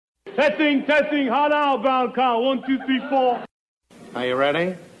Testing, hot outbound count. 1, 2, 3, 4. Are you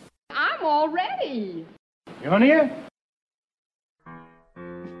ready? I'm all ready. You on here?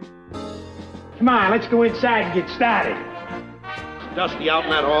 Come on, let's go inside and get started. Dusty out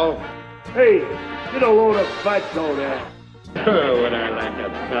in that hall? Hey, get a load of butts over there. Oh, would I like to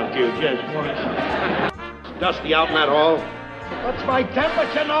melt you just once. Dusty out in that hall? What's my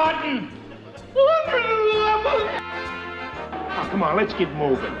temperature, Norton? 111. Oh, come on, let's get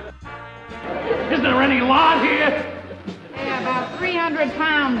moving. Isn't there any lawn here? Yeah, about 300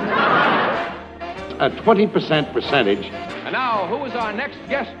 pounds. A 20% percentage. And now, who is our next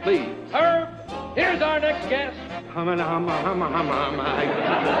guest, please? Herb, here's our next guest.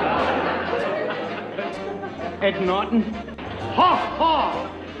 Ed Norton. Ha,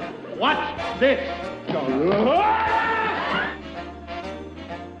 ha! Watch this.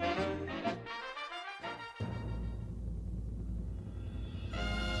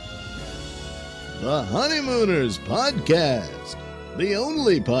 The Honeymooners Podcast, the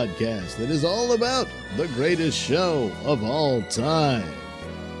only podcast that is all about the greatest show of all time.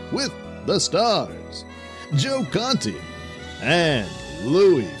 With the stars, Joe Conti and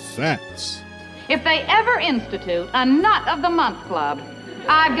Louis Fatts. If they ever institute a Nut of the Month Club,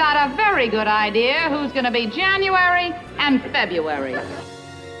 I've got a very good idea who's going to be January and February.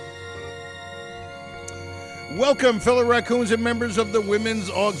 Welcome, fellow raccoons and members of the Women's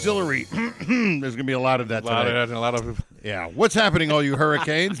Auxiliary. There's going to be a lot of that today. Yeah. What's happening, all you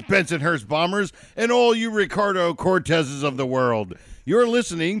Hurricanes, Bensonhurst Bombers, and all you Ricardo Cortezes of the world? You're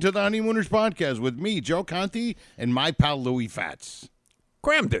listening to the Honeymooners Podcast with me, Joe Conti, and my pal Louis Fatts.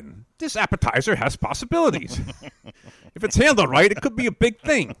 Cramden, this appetizer has possibilities. If it's handled right, it could be a big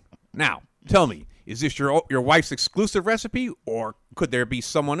thing. Now, tell me, is this your wife's exclusive recipe, or could there be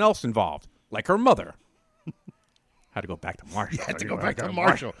someone else involved, like her mother? Had to go back to Marshall. You had to go back to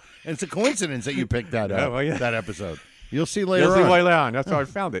Marshall. And it's a coincidence that you picked that up, that episode. You'll see later You'll see on. later on. That's how I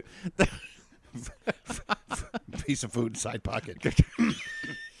found it. Piece of food, side pocket.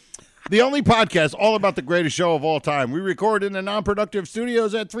 The only podcast all about the greatest show of all time. We record in the non-productive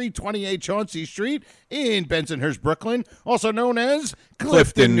studios at 328 Chauncey Street in Bensonhurst, Brooklyn, also known as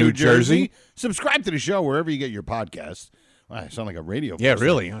Clifton, New Jersey. Subscribe to the show wherever you get your podcasts. I sound like a radio person. Yeah,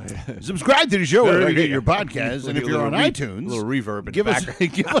 really. Subscribe to the show wherever you get your podcast, and if you're on iTunes, a little reverb in give the us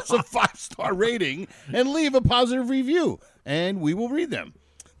a 5-star rating and leave a positive review, and we will read them.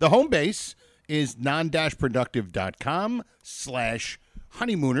 The home base is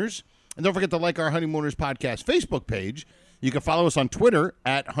non-productive.com/honeymooners, and don't forget to like our Honeymooners Podcast Facebook page. You can follow us on Twitter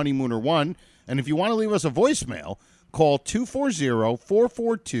at Honeymooner1, and if you want to leave us a voicemail, call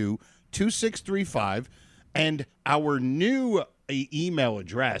 240-442-2635. And our new email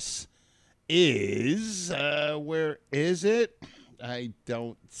address is, where is it? I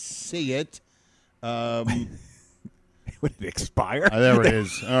don't see it. Would it expire? There it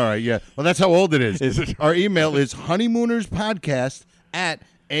is. All right, yeah. Well, that's how old it is. Is it? Our email is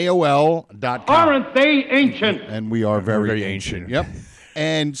honeymoonerspodcast@aol.com. Aren't they ancient? And we are very ancient. Yep.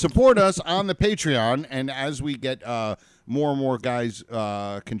 And support us on the Patreon. And as we get more and more guys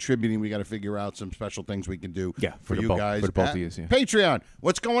contributing, we got to figure out some special things we can do for you guys. For the both of you, yeah. Patreon.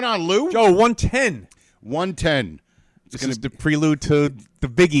 What's going on, Lou? Joe, 110. 110. This is the prelude to the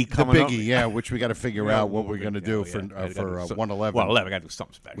biggie coming up. The biggie, yeah, which we got to figure out what we're going to do for 111. Well, 11, we got to do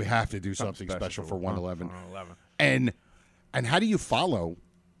something special. We have to do something special for 111. And how do you follow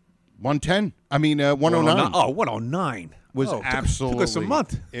 110? I mean, 109. Oh, 109. Was absolutely took us a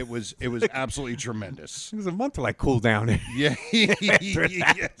month. It was absolutely tremendous. It was a month to cool down. Yeah,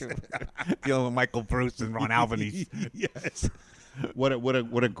 dealing with Michael Bruce and Ron Albanese. Yes. What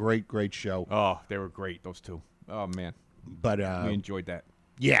a great show. Oh, they were great, those two. Oh man. But we enjoyed that.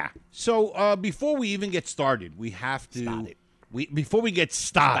 Yeah. So before we even get started, we have to before we get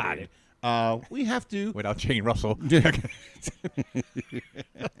started, we have to without Jane Russell.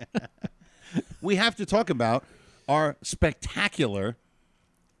 We have to talk about our spectacular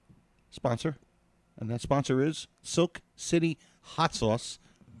sponsor, and that sponsor is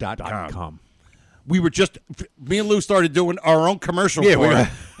SilkCityHotSauce.com. We were just, me and Lou started doing our own commercial for it.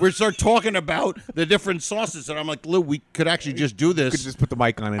 We started talking about the different sauces, and I'm like, Lou, we could actually just do this. We could just put the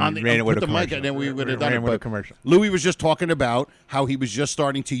mic on and ran it with a commercial. Mic, and then we would have done it. With a commercial. Louis was just talking about how he was just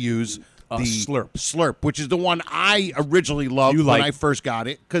starting to use the Slurp, which is the one I originally loved when I first got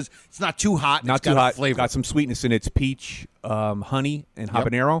it, because it's not too hot. Not it's too got hot. Flavor. Got some sweetness in it. It's peach, honey, and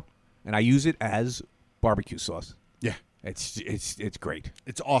habanero, and I use it as barbecue sauce. Yeah. It's great.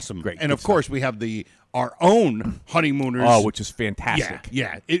 It's awesome. Great. And Good of course, we have our own Honeymooners. Oh, which is fantastic.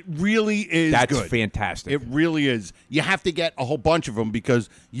 Yeah. It really is That's good. fantastic. It really is. You have to get a whole bunch of them because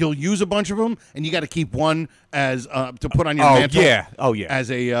you'll use a bunch of them, and you got to keep one as to put on your mantle. As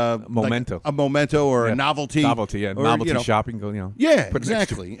a memento. like a memento or a novelty. Novelty, yeah. Or, novelty shopping. Yeah, put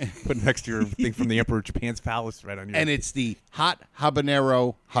exactly. Put next to your thing from the Emperor of Japan's palace right on your. And it's the hot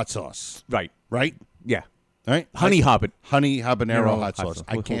habanero hot sauce. Right. All Yeah. right? Honey habanero hot sauce.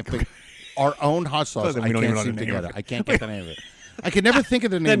 I can't think. Our own hot sauce. We I don't even can't know the seem to name get of it. it. I can't get the name of it. I can never think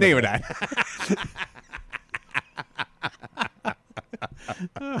of the name. The name of that.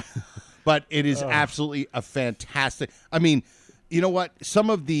 But it is absolutely a fantastic. I mean, you know what? Some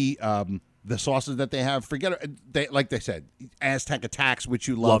of the sauces that they have, like they said, Aztec Attacks, which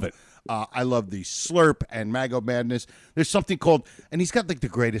you love. Love it. I love the Slurp and Mango Madness. There's something called, and he's got like the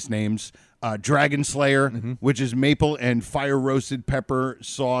greatest names, Dragon Slayer, which is maple and fire roasted pepper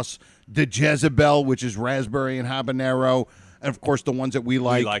sauce, the Jezebel, which is raspberry and habanero, and of course the ones that we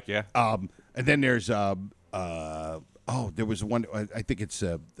like. Yeah. And then there's there was one. I think it's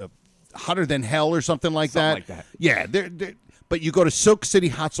Hotter Than Hell or something like that. Yeah. But you go to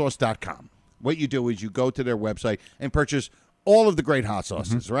SilkCityHotSauce.com. What you do is you go to their website and purchase all of the great hot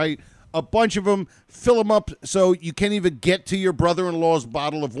sauces, right? A bunch of them, fill them up so you can't even get to your brother-in-law's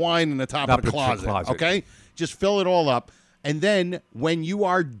bottle of wine in the top of the closet, okay? Just fill it all up. And then when you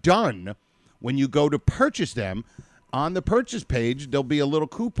are done, when you go to purchase them, on the purchase page, there'll be a little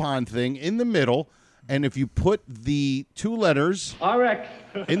coupon thing in the middle. And if you put the 2 letters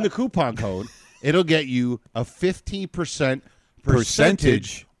in the coupon code, it'll get you a 15%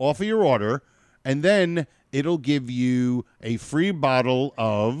 percentage off of your order. And then it'll give you a free bottle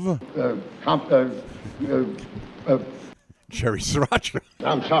of Cherry Sriracha.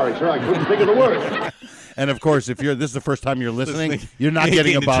 I'm sorry, sir. I couldn't think of the word. And of course, if this is the first time you're listening, you're not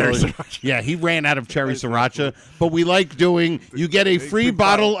getting a bottle. Yeah, he ran out of cherry sriracha, but we like doing. You get a free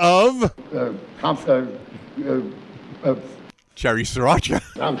bottle of Cherry Sriracha.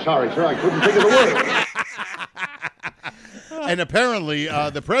 I'm sorry, sir. I couldn't think of the word. And apparently,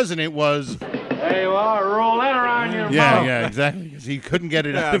 the president was. There you are. Roll that around your mouth. Yeah, exactly. Because he couldn't get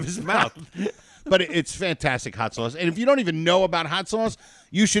it out of his mouth. But it's fantastic hot sauce. And if you don't even know about hot sauce,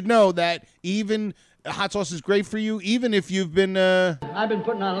 you should know that even hot sauce is great for you, even if you've been... I've been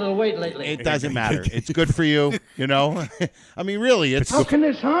putting on a little weight lately. It doesn't matter. It's good for you, you know? I mean, really, it's... How can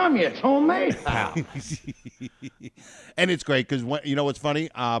this harm you? It's homemade. And it's great because, you know what's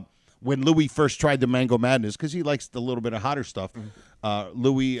funny? When Louis first tried the Mango Madness, because he likes the little bit of hotter stuff,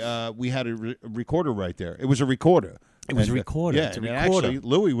 Louis, we had a recorder right there. It was a recorder. It was a recorder. Yeah, it's a and recorder. Actually,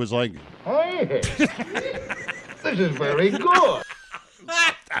 Louis was like... Hey, this is very good.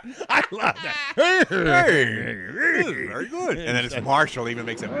 I love that. Hey, this is very good. And then it's Marshall even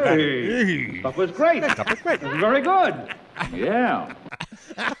makes it better. Hey, stuff was great. Stuff was great. It was very good. Yeah.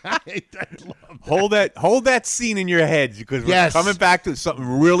 I love that. Hold that scene in your heads because we're coming back to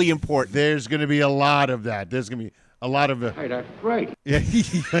something really important. There's going to be a lot of that. There's going to be a lot of... Hey, that's great.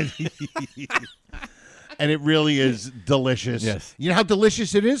 And it really is delicious. Yes. You know how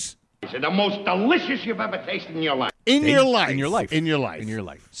delicious it is? It's the most delicious you've ever tasted in your life. In your life. In your life. In your life. In your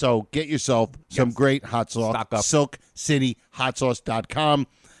life. So get yourself some great hot sauce. Stock up. SilkCityHotSauce.com.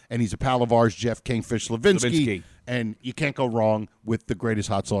 And he's a pal of ours, Jeff Kingfish Levinsky. And you can't go wrong with the greatest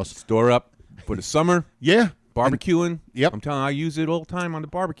hot sauce. Store up for the summer. Yeah. Barbecuing. Yep. I'm telling you, I use it all the time on the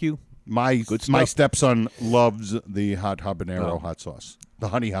barbecue. My stepson loves the hot habanero hot sauce. The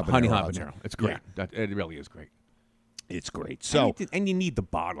honey habanero. Hot sauce. It's great. Yeah. It really is great. It's great. So and you need the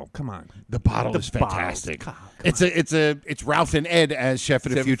bottle. Come on. the bottle is fantastic. Come It's Ralph and Ed as Chef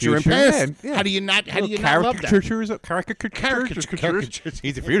of the Future and Past. Yeah. How do you not love that? Caricatures.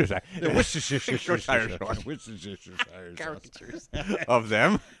 Easy for you to say. Caricatures of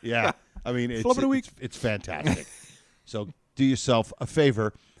them. Yeah. I mean, Flub of the week. It's fantastic. So do yourself a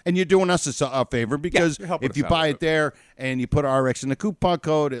favor. And you're doing us a favor because if you buy it there and you put RX in the coupon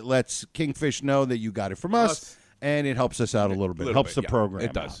code, it lets Kingfish know that you got it from us, and it helps us out a little bit. It helps the program.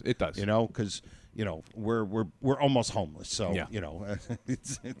 It does. out, It does. You know, because we're almost homeless, so Yeah.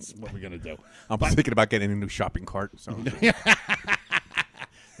 it's what we're gonna do. I'm thinking about getting a new shopping cart. So the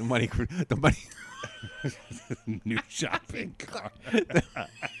money. New shopping cart.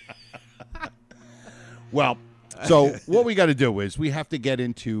 Well. So what we got to do is we have to get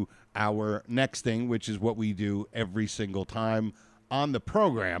into our next thing, which is what we do every single time on the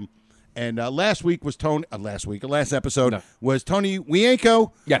program. And last episode was Tony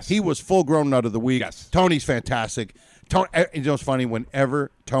Wienko. Yes. He was full-grown nut of the week. Yes. Tony's fantastic. You know what's funny?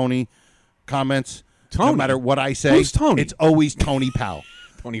 Whenever Tony comments, No matter what I say, Who's Tony? It's always Tony Powell.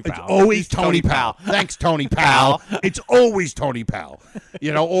 Tony Powell. It's always Tony Powell. Thanks, Tony Powell. It's always Tony Powell.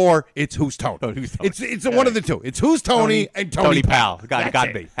 Or it's Who's Tony. Who's Tony? It's one of the two. It's Who's Tony and Tony Powell. Got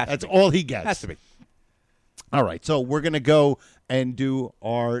to be. That's all he gets. Has to be. All right, so we're going to go and do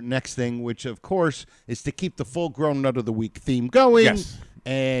our next thing, which, of course, is to keep the full-grown nut of the week theme going. Yes.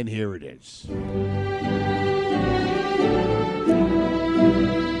 And here it is.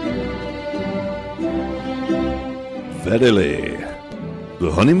 Verily,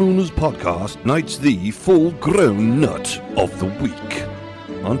 the Honeymooners podcast knights the full-grown nut of the week.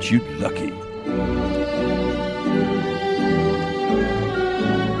 Aren't you lucky?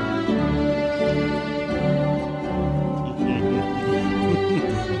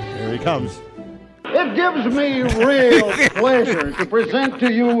 Here he comes. It gives me real pleasure to present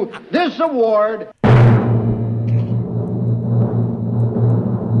to you this award.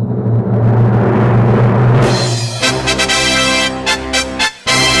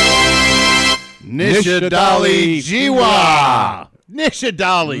 Nishadali Jiwa.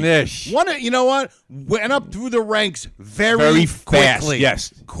 Nishadali. Nish. You know what? Went up through the ranks Very fast, quickly.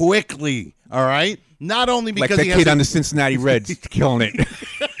 yes. Quickly. All right? Not only Like because that he has kid on the Cincinnati Reds killing it.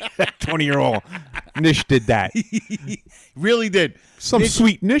 20-year-old. Nish did that. really did. Some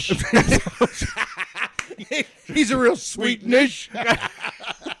sweet Nish. He's a real sweet Nish.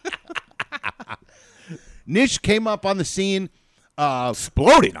 Nish came up on the scene.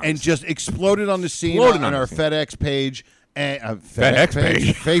 Exploded on and us. just exploded on the scene Exploded on on our the scene. FedEx page. FedEx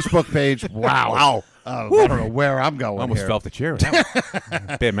page. Facebook page. Wow. I don't know where I'm going I almost here. fell off the chair. with that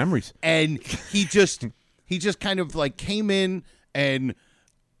one. Bad memories. And he just kind of like came in and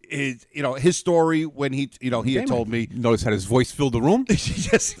his story when he had told me. Notice how his voice filled the room?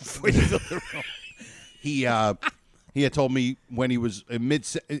 He had told me when he was in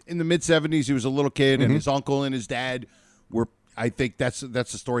the mid 70s, he was a little kid, and his uncle and his dad were. I think that's the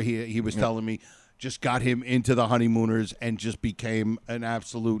story he was telling me. Just got him into the Honeymooners and just became an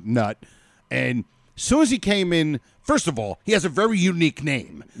absolute nut. And as soon as he came in, first of all, he has a very unique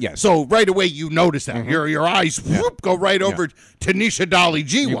name. Yes. So right away you notice that. Your eyes whoop, go right over to Nishadali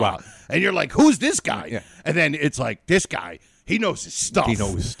Jiwa. And you're like, who's this guy? Yeah. And then it's like, this guy, he knows his stuff. He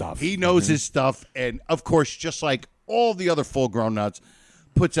knows his stuff. He knows his stuff. And, of course, just like all the other full-grown nuts,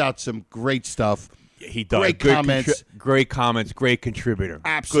 puts out some great stuff. He does. Great Good comments. great comments. Great contributor.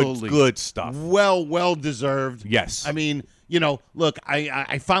 Absolutely. Good stuff. Well deserved. Yes. I mean, look,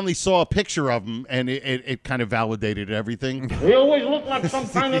 I finally saw a picture of him, and it kind of validated everything. He always looked like some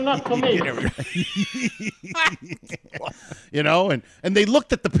kind of nut to me. And they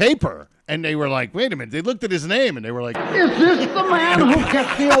looked at the paper, and they were like, wait a minute. They looked at his name, and they were like, Is this the man who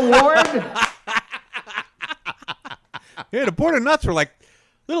gets the award? Yeah, the Board of Nuts were like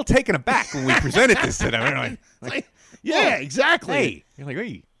a little taken aback when we presented this to them. They're like, yeah, exactly. hey. You're like,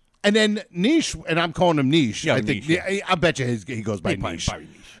 hey. And then Niche, and I'm calling him Niche. Yeah, I think. Niche, yeah. I bet you he goes by Niche. Probably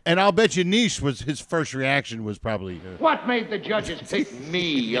Niche. And I'll bet you Niche was his first reaction was probably. What made the judges pick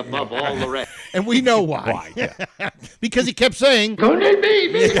me above all the rest? And we know why. Why? Because he kept saying,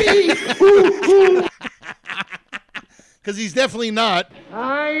 Me. because he's definitely not.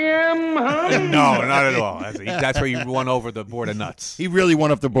 I am hungry. No, not at all. That's where you won over the Board of Nuts. He really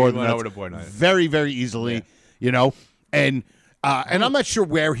went up the board. He went over the board. Very, very easily, And I'm not sure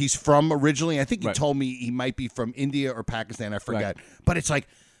where he's from originally. I think he told me he might be from India or Pakistan. I forget. But it's like,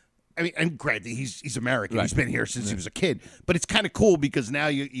 I mean, and granted, he's American. Right. He's been here since he was a kid. But it's kind of cool because now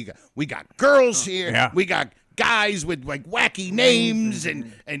we got girls here. Yeah. We got guys with like wacky names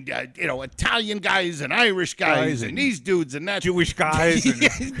and Italian guys and Irish guys and these dudes and that. Jewish guys. Yeah,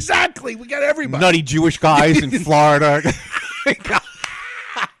 exactly. We got everybody. Nutty Jewish guys in Florida.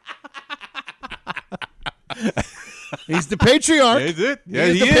 He's the patriarch. Is it? He Yeah,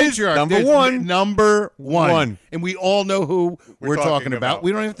 is he the is. patriarch. Number There's one. Number one. One. And we all know who we're talking about. about.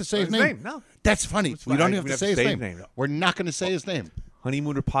 We don't have to say his name. No. That's funny. We fine. don't We have to have say to his say name. his name. We're not going to say his name.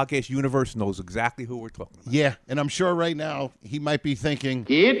 Honeymooner Podcast Universe knows exactly who we're talking about. Yeah, and I'm sure right now he might be thinking,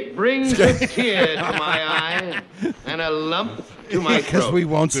 It brings a tear to my eye and a lump to my because throat. we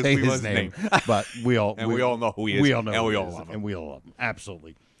won't Because say we his won't name. But we all And we all know who he is. We all know And who we he all is, love him. and we all love him.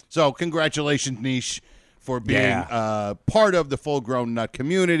 Absolutely. So congratulations, Niche, for being Yeah. part of the full-grown nut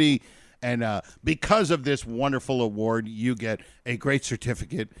community. And because of this wonderful award, you get a great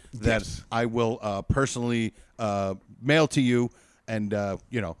certificate that Yes. I will personally mail to you. And, I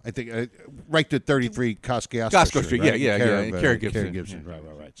think right to 33 Costco Street, right? yeah, Care yeah, of, Care Care Gibson. Gibson.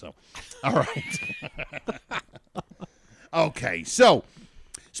 Right. So, all right. Okay, so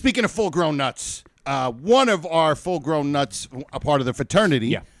speaking of full-grown nuts, one of our full-grown nuts, a part of the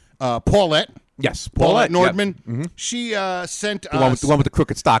fraternity, Paulette, Yes, Paulette Paulette Nordman. Yep. Mm-hmm. She sent The one, us the one with the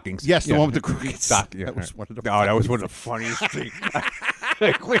crooked stockings. Yes, the one with the crooked stockings. That was one of the that was one of the funniest things.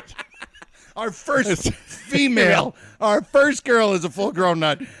 Our first female, our first girl is a full-grown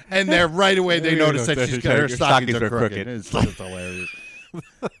nut, and they're right away they notice that her stockings are crooked. It's just hilarious.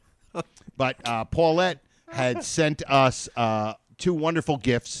 But Paulette had sent us 2 wonderful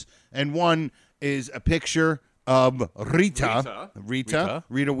gifts, and one is a picture of Rita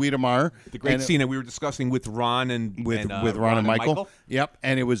Wiedemeyer. The great scene that we were discussing with Ron and with Ron and Michael. Yep,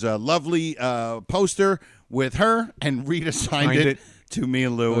 and it was a lovely poster with her, and Rita signed it to me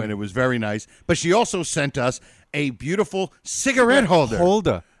and Lou, and it was very nice. But she also sent us a beautiful cigarette holder.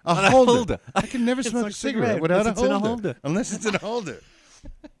 A holder. I can never smoke a cigarette without a holder. Unless it's in a holder.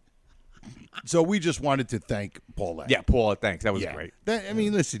 So we just wanted to thank Paulette. Yeah, Paulette, thanks. That was great. I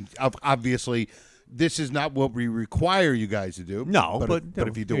mean, listen, obviously, this is not what we require you guys to do. No, but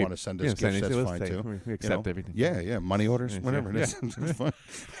if you do want to send us gifts, that's fine too. We accept everything. Yeah, money orders, whatever. That's fine.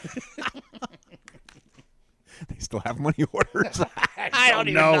 They still have money orders. I don't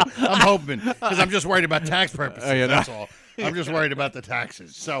even know. I'm hoping because I'm just worried about tax purposes. That's all. I'm just worried about the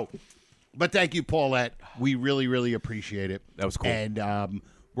taxes. So, but thank you, Paulette. We really, really appreciate it. That was cool. And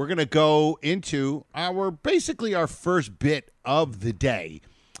we're gonna go into our first bit of the day,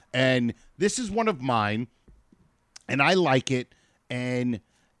 and this is one of mine, and I like it, and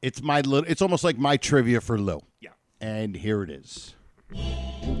it's it's almost like my trivia for Lou. Yeah. And here it is.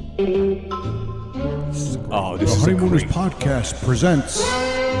 Oh, this the is Honeymooners podcast presents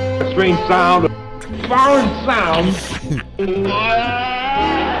Strange sound. Foreign sound.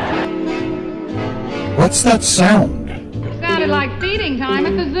 What's that sound? Sounded like feeding time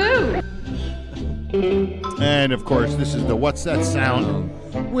at the zoo. And of course, this is the What's That Sound,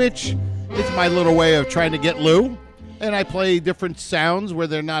 which is my little way of trying to get Lou. And I play different sounds where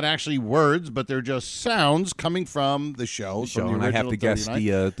they're not actually words, but they're just sounds coming from the show. And I have to guess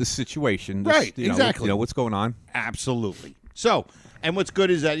the situation. Right, exactly. You know, what's going on. Absolutely. So, and what's good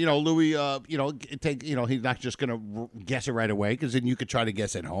is that, Louis, he's not just going to guess it right away, because then you could try to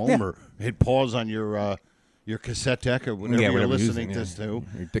guess at home or hit pause on your cassette deck or whatever you're listening to.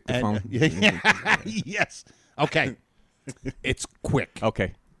 Your dictaphone. Yes. Okay. It's quick.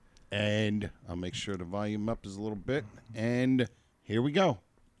 Okay. And I'll make sure the volume up is a little bit. And here we go.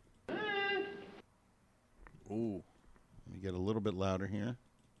 Ooh. Let me get a little bit louder here.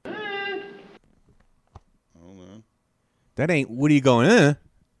 Hold on. That ain't, what are you going,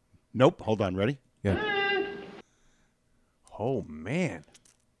 Nope. Hold on. Ready? Yeah. Oh, man.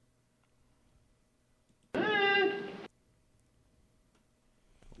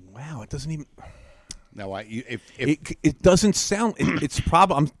 Wow, it doesn't even. Now, it doesn't sound. It's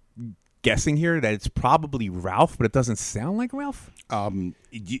probably. I'm guessing here that it's probably Ralph, but it doesn't sound like Ralph.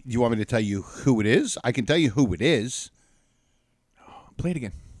 You want me to tell you who it is? I can tell you who it is. Play it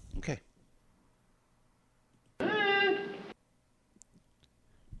again. Okay.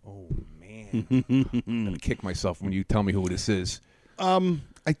 Oh man, I'm gonna kick myself when you tell me who this is.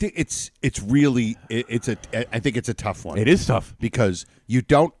 I think it's really I think it's a tough one. It is tough because you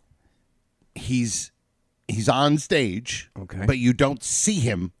don't. He's on stage, okay, but you don't see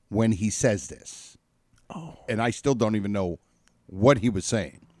him when he says this. Oh, and I still don't even know what he was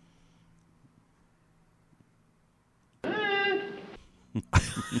saying. I'm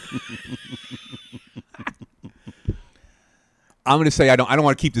going to say I don't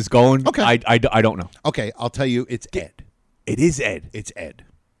want to keep this going. Okay. I don't know. Okay, I'll tell you. It's Ed. It is Ed. It's Ed.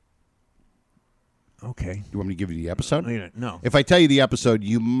 Okay. You want me to give you the episode? No. If I tell you the episode,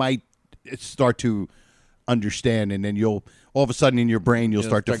 you might start to understand, and then you'll all of a sudden in your brain you'll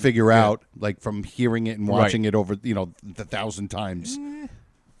start to figure out, like from hearing it and watching it over, the 1,000 times.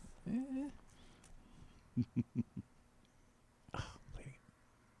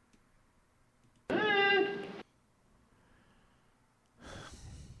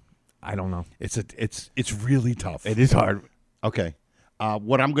 I don't know. It's really tough. It is hard. Okay.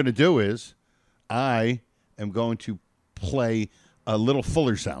 What I'm going to do is I am going to play a little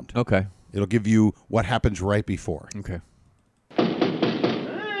fuller sound. Okay. It'll give you what happens right before. Okay.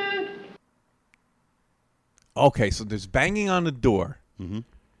 Okay, so there's banging on the door. Mm-hmm.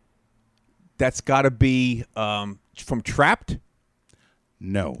 That's got to be from Trapped?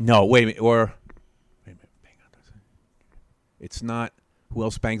 No. No, wait a minute. Wait a minute. Bang on the door. It's not. Who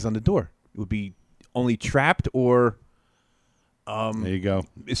else bangs on the door? It would be only Trapped or there you go.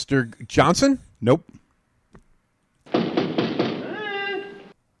 Mr. Johnson? Nope.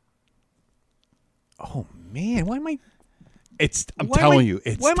 Oh man, why am I? I'm telling you,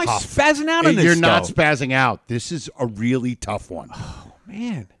 it's why am I tough. spazzing out on this? You're not spazzing out. This is a really tough one. Oh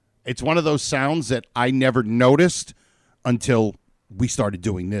man, It's one of those sounds that I never noticed until we started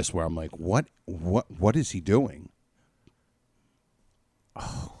doing this, where I'm like, what is he doing?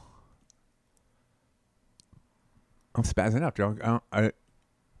 Oh. I'm spazzing out, Joe.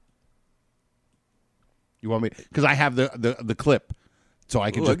 You want me? Because I have the clip, so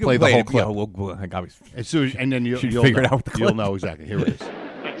I can just play the whole clip. Yeah, as soon as, and then you'll figure know, it out. You'll know exactly. Here it is.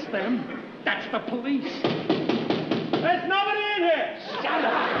 That's them. That's the police. There's nobody in here. Shut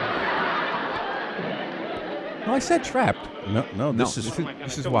up. No, I said trapped. No, this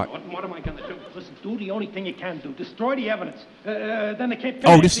is what? What am I going to do? Listen, do the only thing you can do. Destroy the evidence. Then they can't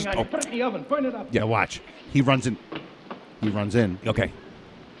Oh, this is... on you. Put it in the oven. Burn it up. Yeah, watch. He runs in. Okay.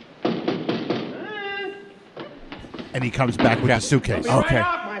 And he comes back with the suitcase. Okay.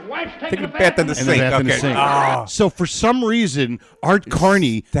 My wife's Take taking a bath in the In the sink. bath in the Okay. sink. Oh. So for some reason, Art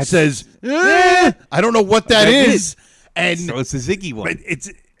Carney says, I don't know what that is. And So it's the Ziggy one. but it's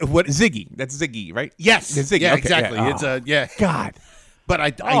What Ziggy? That's Ziggy, right? yes, The Ziggy. yeah, Okay, exactly. yeah. It's a God. But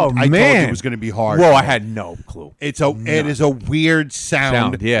I Oh, told you man. it was going to be hard. Whoa, I had no clue. It is a weird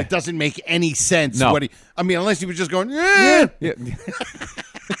sound. Yeah. It doesn't make any sense. No. Unless he was just going, yeah. Yeah.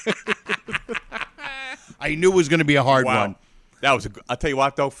 I knew it was going to be a hard one. That was I'll tell you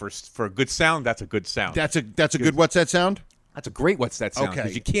what though, for a good sound, that's a good sound. That's a good. What's that sound? That's a great what's that sound? Okay.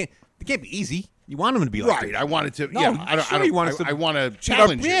 'Cause it can't be easy. You want them to be like Right. that. I wanted to. No, Yeah. I don't. sure I you don't. want us to I want to beat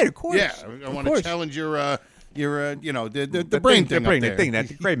challenge up- you. yeah, of course. Yeah. I Of want to course. challenge your the brain thing. The thing.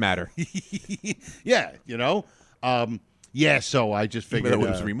 That's gray matter. Yeah. Yeah. So I just figured It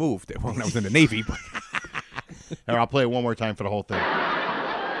was removed when I was in the Navy. But Here, I'll play it one more time for the whole thing.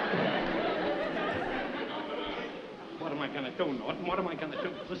 What am I going to do, Norton? What am I going to do?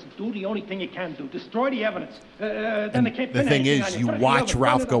 Listen, do the only thing you can do. Destroy the evidence. Then they can't The pin thing anything is, on you Put it in the watch oven. Burn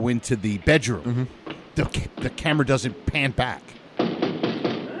Ralph it go up. into the bedroom. The camera doesn't pan back.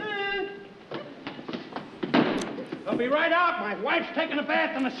 I'll be right out. My wife's taking a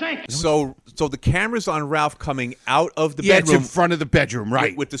bath in the sink. so the camera's on Ralph coming out of the Yeah, it's bedroom in front of the bedroom,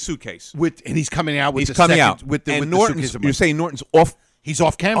 right? with the suitcase. And he's coming out with He's the coming second, out with the and with Norton's. the suitcase. You're saying Norton's off. He's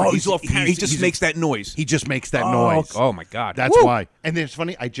off camera. Oh, he's off camera. He just makes that noise. He just makes that Oh, noise. oh, my God. That's Woo. why. And it's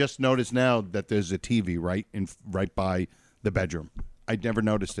funny. I just noticed now that there's a TV right by the bedroom. I never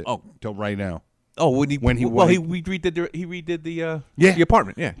noticed it. Till right now. Oh, when he redid the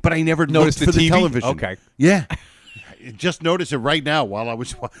apartment. Yeah, But I never Noticed looked for the the TV? television. Okay. Yeah. Just noticed it right now while I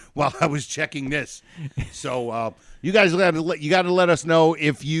was checking this. So you guys got to let us know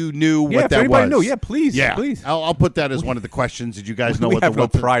if you knew what if that anybody was. knew, yeah, please, Yeah, please. I'll put that as one of the questions. Did you guys know we what have the no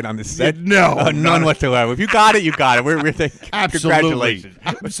pride on this set. No, none whatsoever. If you got it, you got it. We're thinking, Absolutely. congratulations.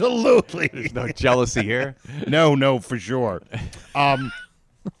 Absolutely. There's no jealousy here. No, for sure.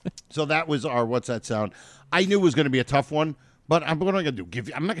 So that was our what's that sound? I knew it was going to be a tough one, but I'm not going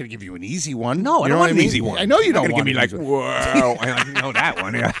to I'm not going to give you an easy one. No, I You don't know want what an mean? easy one. I know you You're not don't gonna want give me an like, easy one. whoa, I know that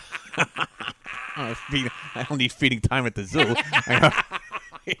one. Yeah. I don't need feeding time at the zoo.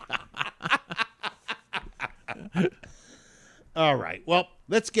 All right. Well,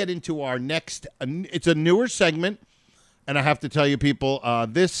 let's get into our next. It's a newer segment, and I have to tell you, people,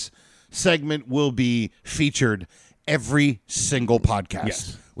 this segment will be featured every single podcast,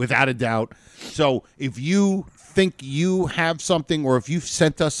 Yes. without a doubt. So if you think you have something, or if you've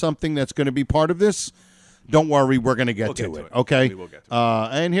sent us something that's going to be part of this, don't worry, we're going to get to it. Okay. We will get to it.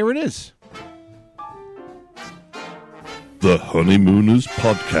 And here it is. The Honeymooners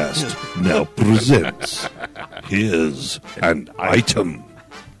podcast now presents Here's an Item.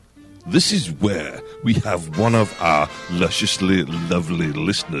 This is where we have one of our lusciously lovely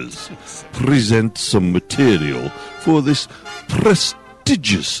listeners present some material for this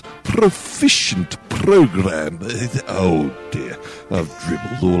prestigious, proficient program. Oh dear, I've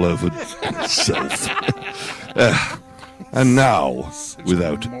dribbled all over myself. And now,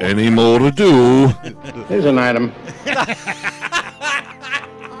 without any more ado, Here's an item.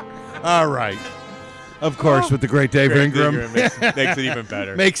 All right. Of course, with the great Dave Ingram. makes it even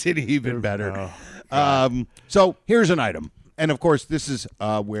better. Makes it even better. So here's an item. And, of course, this is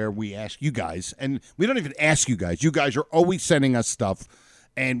where we ask you guys. And we don't even ask you guys. You guys are always sending us stuff,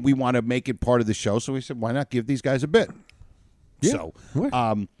 and we want to make it part of the show. So we said, why not give these guys a bit? Yeah. So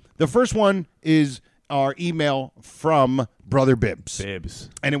the first one is our email from Brother Bibbs.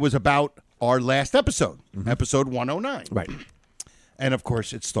 And it was about our last episode, episode 109. Right. And, of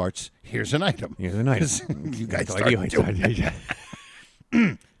course, it starts, here's an item. Here's an item. You guys start doing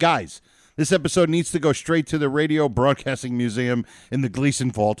it. Guys, this episode needs to go straight to the Radio Broadcasting Museum in the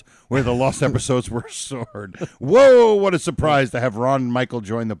Gleason Vault, where the lost episodes were stored. Whoa, what a surprise to have Ron and Michael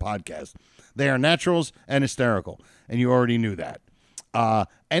join the podcast. They are naturals and hysterical, and you already knew that.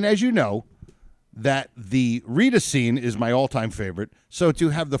 And as you know, that the Rita scene is my all-time favorite, so to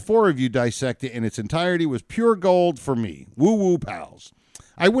have the four of you dissect it in its entirety was pure gold for me. Woo-woo, pals.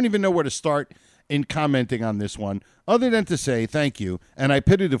 I wouldn't even know where to start in commenting on this one, other than to say thank you, and I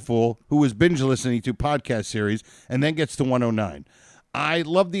pity the fool who was binge-listening to podcast series and then gets to 109. I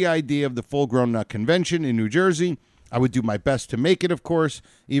love the idea of the full-grown nut convention in New Jersey. I would do my best to make it, of course,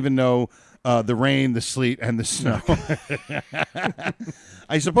 even though the rain, the sleet, and the snow.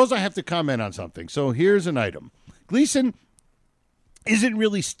 I suppose I have to comment on something. So here's an item. Gleason isn't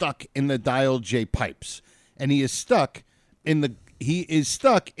really stuck in the dial J pipes, and he is stuck in the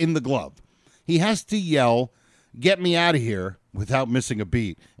glove. He has to yell, "Get me out of here," without missing a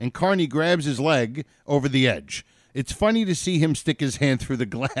beat, and Carney grabs his leg over the edge. It's funny to see him stick his hand through the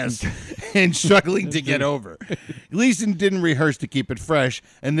glass and struggling to get over. Gleason didn't rehearse to keep it fresh,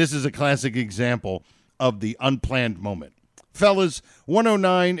 and this is a classic example of the unplanned moment. Fellas,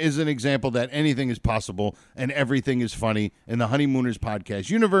 109 is an example that anything is possible and everything is funny in the Honeymooners podcast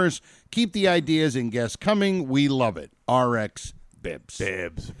universe. Keep the ideas and guests coming. We love it. RX Bibbs.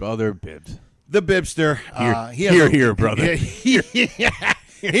 Bibbs, brother Bibbs. The Bibster. Here, brother. Here,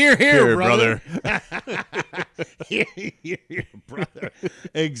 brother. Here, brother.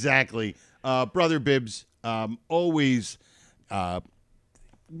 Exactly. Brother Bibbs, always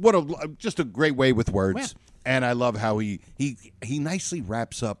just a great way with words. Yeah. And I love how he nicely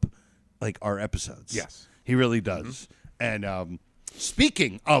wraps up like our episodes. Yes. He really does. Mm-hmm. And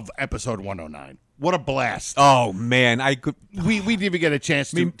speaking of episode 109, what a blast. Oh, man. We didn't even get a chance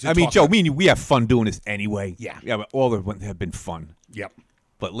to talk Joe, we have fun doing this anyway. Yeah. Yeah, but all of them have been fun. Yep.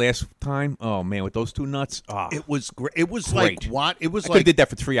 But last time, oh, man, with those two nuts, it was great. It was great. like what? It was I like could have did that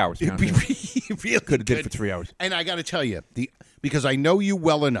for 3 hours. It really could have did it for 3 hours. And I got to tell you, because I know you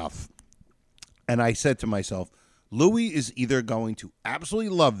well enough, and I said to myself, Louis is either going to absolutely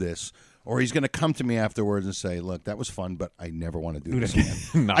love this, or he's going to come to me afterwards and say, "Look, that was fun, but I never want to do this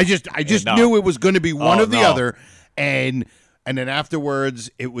again." No. I just knew it was going to be one or the other, and then afterwards,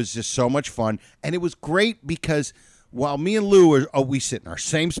 it was just so much fun, and it was great because while me and Lou we sit in our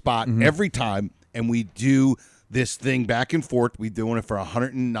same spot every time, and we do this thing back and forth. We're doing it for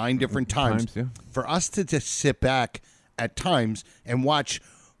 109 different times. Yeah. For us to just sit back at times and watch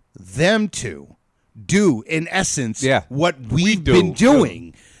them two do, in essence, what we've been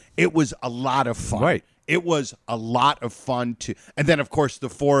doing, it was a lot of fun. Right. It was a lot of fun and then, of course, the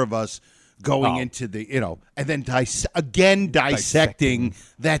four of us going into the, and then dissecting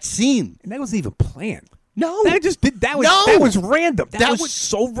that scene. And that wasn't even planned. No, that was random. That was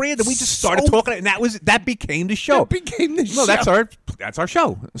so random. We just started talking, and that became the show. No, that's our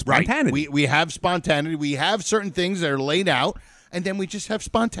show. Spontaneity. Right. We have spontaneity. We have certain things that are laid out, and then we just have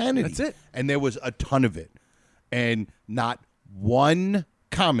spontaneity. That's it. And there was a ton of it, and not one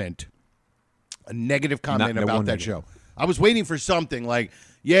comment, a negative comment about that show. I was waiting for something like,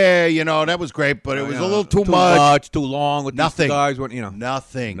 "Yeah, that was great, but it was a little too much, too long with nothing. These guys."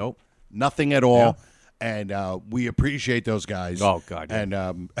 Nothing. Nope. Nothing at all. Yeah. And we appreciate those guys. Oh, God. Yeah.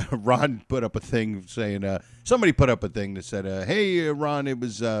 And Ron put up a thing saying, somebody put up a thing that said, "Hey, Ron, it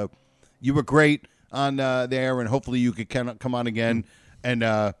was you were great on there, and hopefully you could come on again."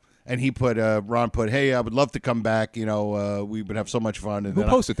 And he put, Ron put, "Hey, I would love to come back. We would have so much fun." And who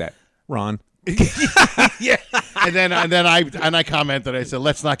posted that? Ron. Yeah. And then I commented. I said,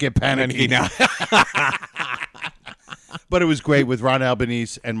 "Let's not get panicky now." But it was great with Ron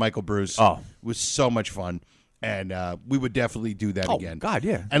Albanese and Michael Bruce. Oh. It was so much fun. And we would definitely do that again. God,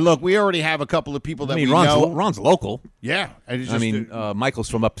 yeah. And look, we already have a couple of people that we know. Ron's local. Yeah. Michael's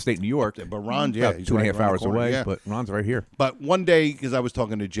from upstate New York. But Ron's, he's 2.5 hours away, yeah. but Ron's right here. But one day, because I was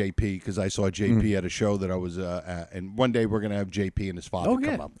talking to JP, because I saw JP at a show that I was at, and one day we're going to have JP and his father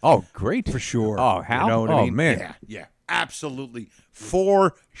come up. Oh, great. For sure. Oh, how? You know what I mean? Man. Yeah, absolutely.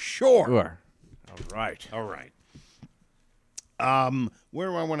 For sure. Sure. All right. Where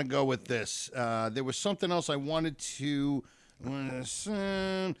do I want to go with this? There was something else I wanted to.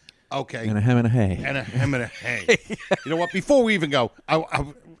 Okay. And a hem and a hay. And a hem and a hay. You know what? Before we even go,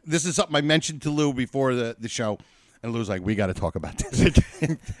 this is something I mentioned to Lou before the show, and Lou's like, "We got to talk about this."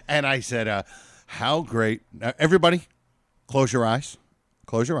 And I said, "How great!" Now, everybody, close your eyes.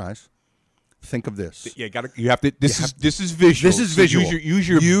 Close your eyes. Think of this. Yeah, you have to. This is visual. This is visual. So use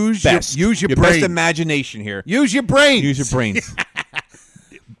your best. Use your best imagination here. Use your brain. Use your brains.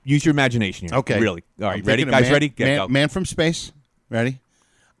 Use your imagination here. Okay. Really. All right. Ready, guys? Ready? Go. Man from space. Ready?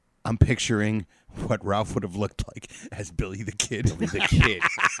 I'm picturing what Ralph would have looked like as Billy the Kid.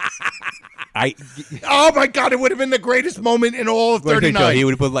 Oh my God! It would have been the greatest moment in all of 39. He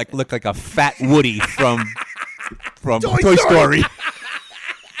would have looked like a fat Woody from Toy Story.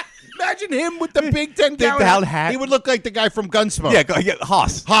 imagine him with the big 10-gallon hat? He would look like the guy from Gunsmoke. Yeah,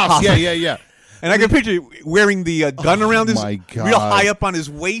 Haas. Yeah. And I can picture you wearing the gun around his, my God. real high up on his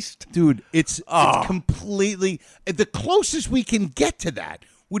waist. Dude, it's completely, the closest we can get to that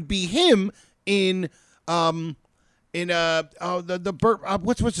would be him in the Burt,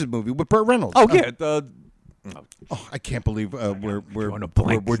 what's his movie with Burt Reynolds? Oh, yeah, I can't believe we're drawing a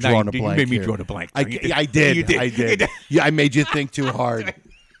blank. We're drawing a blank. You made me here. draw a blank. I did. You did. I did. Yeah, I made you think too hard.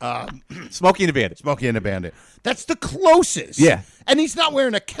 Smokey and the Bandit. Smokey and the Bandit. That's the closest. Yeah. And he's not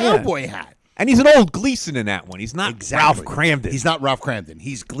wearing a cowboy hat. And he's an old Gleason in that one. He's not Exactly. Ralph Cramden. He's not Ralph Cramden.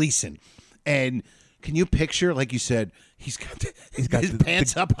 He's Gleason. And can you picture, like you said, he's got his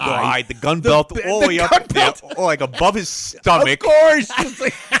pants up high, the gun belt all the way up, like above his stomach. Of course.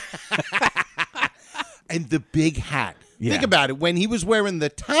 And the big hat. Yeah. Think about it. When he was wearing the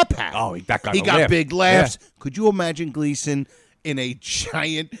top hat, that got he a got laugh. big laughs. Yeah. Could you imagine Gleason in a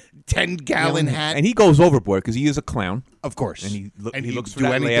giant 10-gallon hat? And he goes overboard because he is a clown. Of course. And he looks for do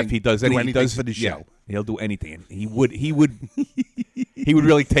that anything, laugh. He does anything. He does for the show. He'll do anything. And he would he would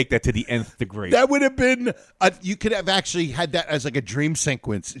really take that to the nth degree. That would have been you could have actually had that as like a dream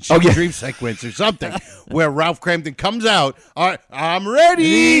sequence. Dream sequence or something where Ralph Cramden comes out, all right, I'm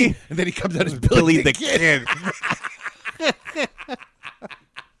ready. And then he comes out as Billy the Kid.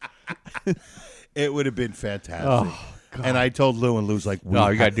 It would have been fantastic. Oh, God. And I told Lou, and Lou's like, you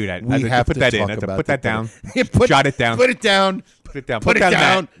got to do that. We have put to that talk in. about Put that down. Jot it down. Put it down. Put it down. Put it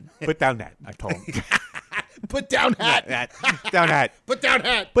down. Put down that. I told him. Put down hat. Down hat. Put down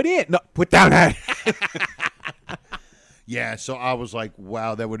hat. Put down hat. Yeah, so I was like,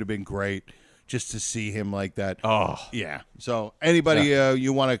 wow, that would have been great just to see him like that. Oh. Yeah. So anybody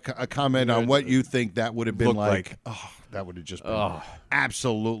you want to comment on what you think that would have been like? Oh, that would have just been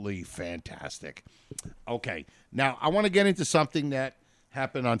absolutely fantastic. Okay. Now, I want to get into something that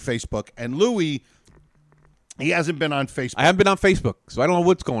happened on Facebook. And Louis, he hasn't been on Facebook. I haven't been on Facebook, so I don't know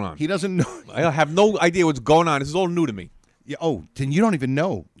what's going on. He doesn't know. I have no idea what's going on. This is all new to me. Yeah, then you don't even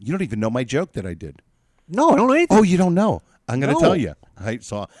know. You don't even know my joke that I did. No, I don't know anything. Oh, you don't know. I'm going to No. tell you.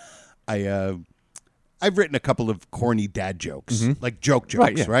 I've written a couple of corny dad jokes, like jokes,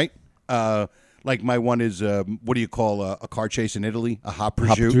 right? Like my one is, what do you call a car chase in Italy? A hot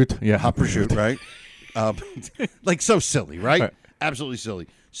prosciutto. Yeah. Hot prosciutto, right? Like so silly, right? Absolutely silly.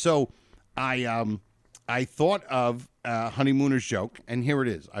 So I thought of a Honeymooners joke, and here it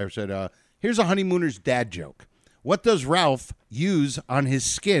is. I said, here's a Honeymooners dad joke. What does Ralph use on his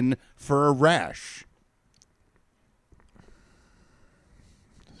skin for a rash?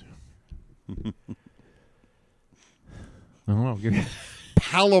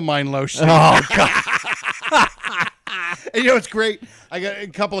 Palomine lotion. Oh, God. And you know what's great? I got a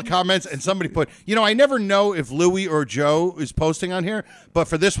couple of comments, and somebody put, I never know if Louie or Joe is posting on here, but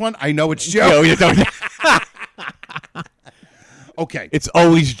for this one, I know it's Joe. You don't. Okay. It's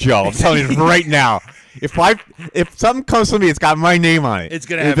always Joe. I'm telling you right now. If something comes from me, it's got my name on it. It's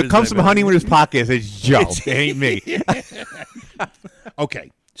gonna have If it his comes name from on it. Honeymooners podcast, it's Joe. It ain't me.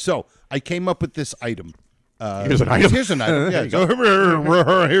 Okay. So I came up with this item. Here's an item. Here's an item. Yeah. So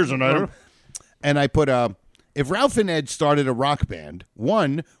here's an item. And I put, if Ralph and Ed started a rock band,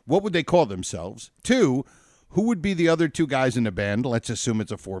 1, what would they call themselves? 2, who would be the other 2 guys in the band? Let's assume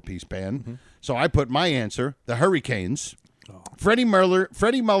it's a 4-piece band. Mm-hmm. So I put my answer, the Hurricanes, Freddie Muller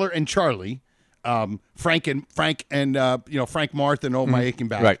and Charlie, Frank and Frank Marth and Old My Aching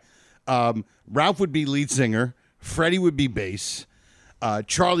Back. Right. Ralph would be lead singer. Freddie would be bass.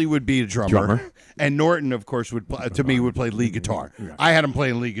 Charlie would be a drummer. And Norton, of course, would play lead guitar. Right. I had him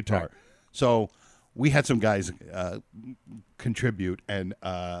playing lead guitar. Right. So we had some guys contribute, and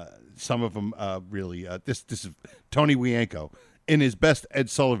some of them really. This is Tony Wienko in his best Ed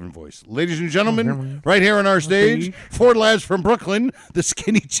Sullivan voice. Ladies and gentlemen, right here on our stage, 4 lads from Brooklyn, the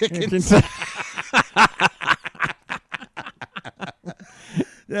Skinny Chickens.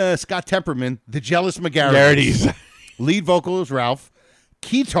 Scott Temperman, the Jealous McGarrity's. Lead vocal is Ralph.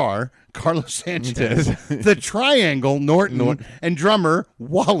 Keytar, Carlos Sanchez. The Triangle, Norton. And drummer,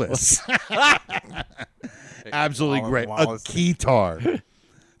 Wallace. Absolutely great. Wallace. A keytar.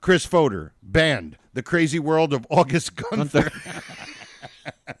 Chris Fodor, band, The Crazy World of August Gunther.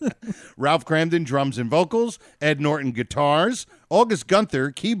 Ralph Cramden, drums and vocals. Ed Norton, guitars. August Gunther,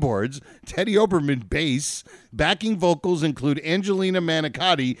 keyboards. Teddy Oberman, bass. Backing vocals include Angelina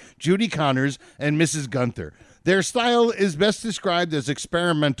Manicotti, Judy Connors, and Mrs. Gunther. Their style is best described as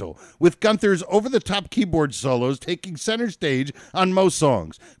experimental, with Gunther's over-the-top keyboard solos taking center stage on most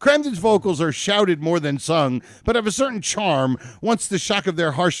songs. Cramden's vocals are shouted more than sung, but have a certain charm once the shock of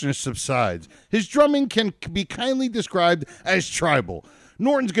their harshness subsides. His drumming can be kindly described as tribal.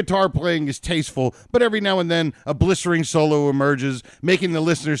 Norton's guitar playing is tasteful, but every now and then a blistering solo emerges, making the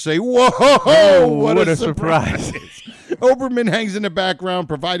listener say, "Whoa, what a surprise." Oberman hangs in the background,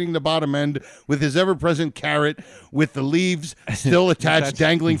 providing the bottom end with his ever-present carrot with the leaves still attached,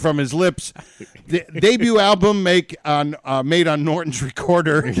 dangling from his lips. The debut album made on Norton's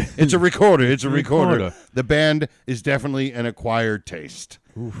recorder. It's a recorder. The band is definitely an acquired taste.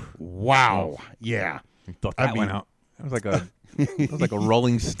 Oof. Wow. Yeah. Thought that went out. That was like a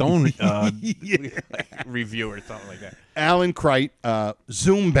Rolling Stone review or something like that. Alan Crite,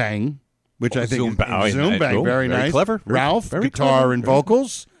 Zoom Bang, which I think Zoom Bang. Zoom Bang, very nice. Clever. Ralph, very guitar clever. and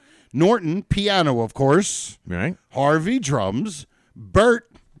vocals. Norton, piano, of course. Right. Harvey, drums. Bert,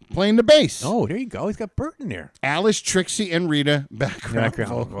 playing the bass. Oh, there you go. He's got Bert in there. Alice, Trixie, and Rita,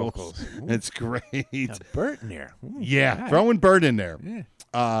 background vocals. That's great. Got Bert in there. Ooh, yeah, throwing Bert in there. Yeah.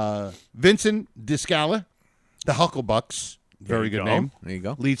 Vincent Discala, the Hucklebucks. Very good name. There you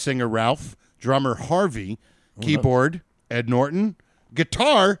go. Lead singer Ralph. Drummer Harvey. Keyboard Ed Norton.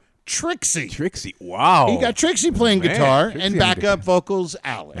 Guitar Trixie. Trixie. Wow. He got Trixie playing guitar Trixie and on backup guitar. vocals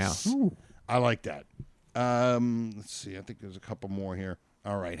Alice. Yeah. I like that. Let's see. I think there's a couple more here.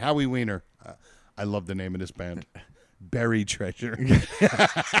 All right. Howie Weiner. I love the name of this band. Buried Treasure.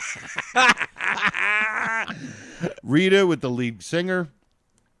 Rita with the lead singer.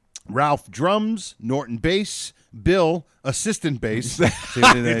 Ralph drums. Norton bass. Bill assistant bass.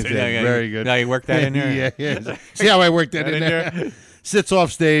 Very good. Now you work that in there? yeah. See how I worked that in there? Sits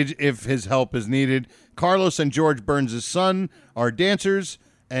off stage if his help is needed. Carlos and George Burns' son are dancers.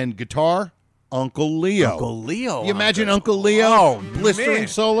 And guitar, Uncle Leo. Uncle Leo. You imagine Uncle Leo blistering man.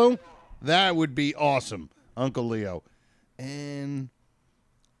 solo? That would be awesome. Uncle Leo. And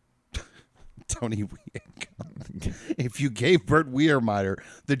Tony Weir. If you gave Bert Weirmeyer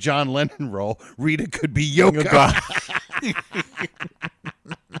the John Lennon role, Rita could be Yoko.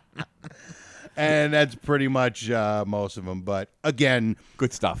 And that's pretty much most of them. But again,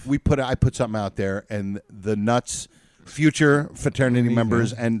 good stuff. I put something out there, and the nuts, future fraternity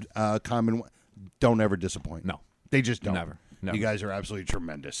members, and common don't ever disappoint. No, they just don't. Never. You guys are absolutely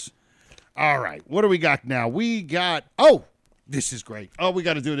tremendous. All right, what do we got now? We got this is great. We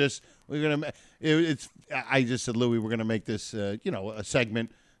got to do this. We're gonna. I just said, Louie, we're gonna make this a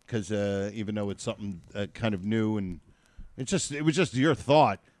segment because even though it's something kind of new and it was just your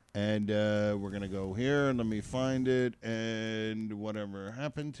thought. And we're going to go here, and let me find it, and whatever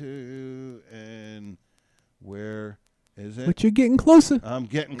happened to, and where is it? But you're getting closer. I'm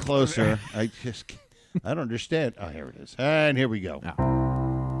getting closer. I don't understand. Oh, here it is. And here we go.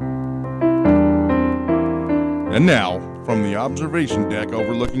 And now, from the observation deck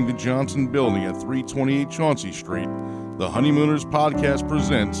overlooking the Johnson Building at 328 Chauncey Street, the Honeymooners podcast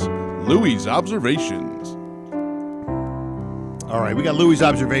presents Louie's Observations. All right, we got Louie's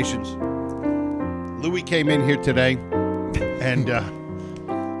observations. Louie came in here today, and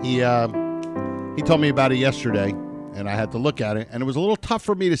he told me about it yesterday, and I had to look at it, and it was a little tough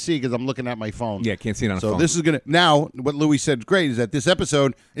for me to see because I'm looking at my phone. Yeah, can't see it on the phone. So this is now. What Louie said is great is that this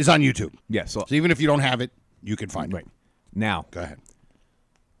episode is on YouTube. Yeah, so even if you don't have it, you can find it. Now, go ahead.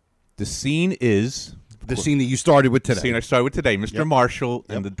 The scene is. The scene that you started with today. The scene I started with today. Mr. Marshall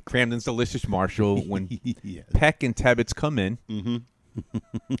and the Cramden's Delicious Marshall when Peck and Tebbets come in. Mm-hmm.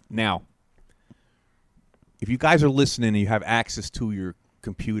 Now, if you guys are listening and you have access to your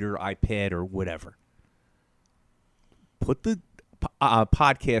computer, iPad, or whatever, put the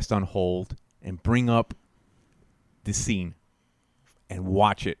podcast on hold and bring up the scene and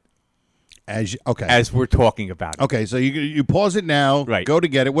watch it. As we're talking about it. Okay, so you pause it now. Right. Go to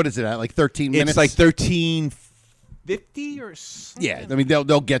get it. What is it at? Like 13 minutes? It's like 13:50 or something. Yeah, I mean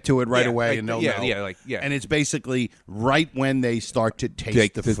they'll get to it right away, and they'll know. And it's basically right when they start to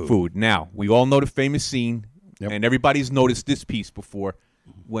taste the food. Now we all know the famous scene, and everybody's noticed this piece before.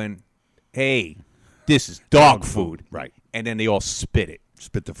 When, hey, this is dog food, right? And then they all spit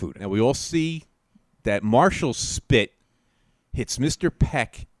the food. And we all see that Marshall's spit hits Mr.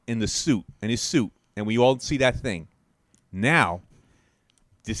 Peck in his suit, and we all see that thing. Now,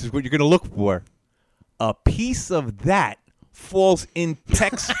 this is what you're going to look for. A piece of that falls in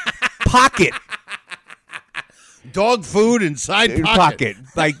Peck's pocket. Dog food inside pocket.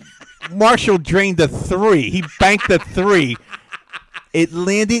 Like, Marshall drained the 3. He banked the 3. It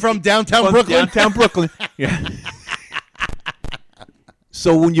landed from downtown Brooklyn. Yeah.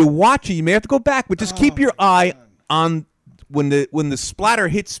 So when you watch it, you may have to go back, but just keep your eye on when the splatter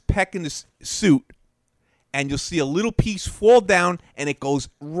hits Peck in the suit, and you'll see a little piece fall down, and it goes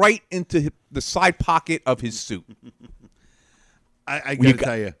right into the side pocket of his suit. I got to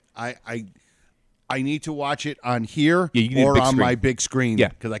tell you, I need to watch it on here Yeah, you need a or big on screen. my big screen. Yeah.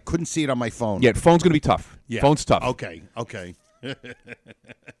 Because I couldn't see it on my phone. Yeah, phone's going to be tough. Yeah. Phone's tough. Okay.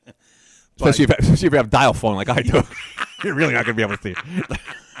 Especially if you have dial phone like I do. You're really not going to be able to see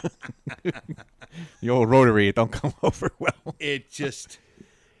it. The old rotary, it don't come over well. It just,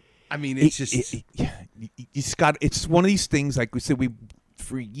 I mean, it's it's one of these things, like we said,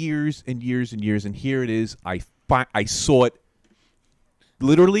 for years and years and years, and here it is. I saw it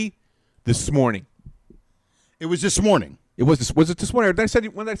literally this morning. It was this morning. Was it this morning? Or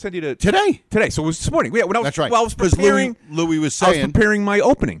when did I send you to Today? Today. So it was this morning. Yeah, when I was, That's right. Well, I was Because preparing. Louis was I was saying, preparing my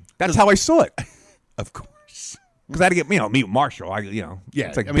opening. That's how I saw it. of course. Because I had to get meet Marshall. Yeah,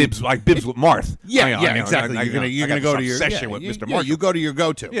 it's like I mean, Bibs with Marth. Exactly. You're gonna go to your session with Mr. Marshall. You go to your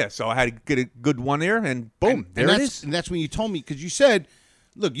go-to. Yeah, so I had to get a good one there, and boom, there it is. And that's when you told me, because you said,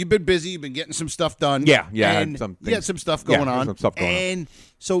 look, you've been busy, you've been getting some stuff done. Yeah, I had and some you had some stuff going on. some stuff going on. And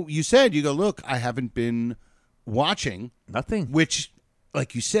so you said, you go, look, I haven't been watching Nothing. which,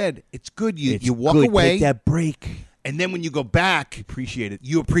 like you said, it's good. It's You walk good. away, Take that break. and then when you go back, Appreciate it.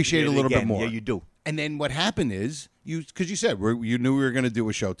 you appreciate it a little bit again. more. Yeah, you do. And then what happened is, because you said you knew we were going to do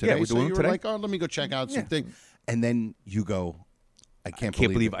a show today, we're so doing you it were today. like, oh, let me go check out something. And then you go, I can't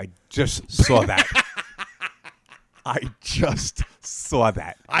believe it. I just saw that. I just saw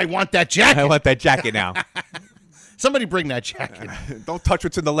that. I want that jacket. I want that jacket now. Somebody bring that jacket. Don't touch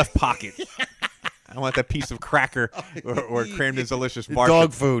what's in the left pocket. I want that piece of cracker or Cramden's delicious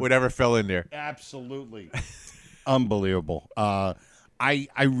dog food, whatever fell in there. Absolutely, unbelievable. I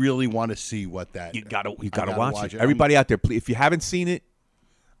really want to see what that. You gotta watch it. Everybody out there, please, if you haven't seen it,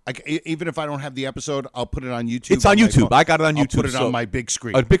 even if I don't have the episode, I'll put it on YouTube. It's on YouTube. I got it on YouTube. I'll put it on my big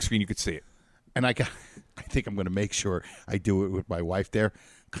screen. On big screen, you could see it. And I think I'm going to make sure I do it with my wife there,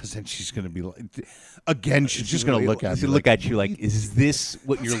 because then she's going to be like, again, she's just going to look at me. Look at you like, is this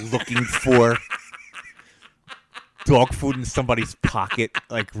what you're looking for? Dog food in somebody's pocket?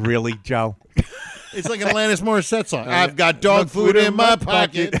 Like, really, Joe? It's like an Alanis Morissette song. I've got dog food in my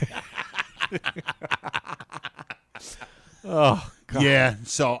pocket. Oh, God. Yeah,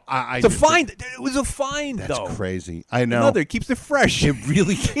 so it was a find, that's though. crazy. I know. Another, it keeps it fresh. It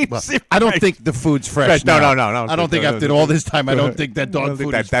really keeps it I don't fresh. think the food's fresh. No. I don't think after all this time, I don't think that dog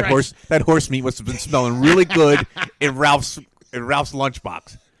food is fresh. That horse meat must have been smelling really good in Ralph's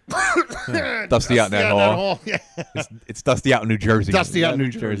lunchbox. Dusty out in that hall. Yeah. It's dusty out in New Jersey. Dusty out in New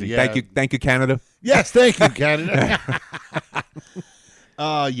Jersey. Yeah. Thank you, Canada. Yes, thank you, Canada.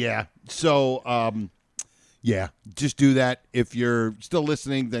 Yeah. So, yeah, just do that. If you're still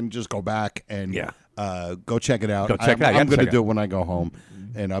listening, then just go back and go check it out. Go check it out. I'm going to do it when I go home.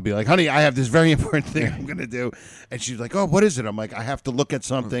 And I'll be like, honey, I have this very important thing I'm going to do. And she's like, oh, what is it? I'm like, I have to look at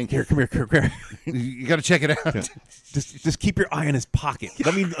something. Here, come here. You got to check it out. Yeah. Just keep your eye on his pocket.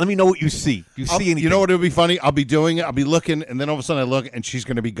 Let me know what you see. Do you see anything? You know what would be funny? I'll be doing it. I'll be looking, and then all of a sudden I look, and she's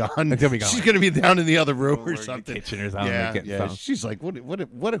going to be gone. She's going to be down in the other room or something. Kitchen or something. Yeah. She's like, what?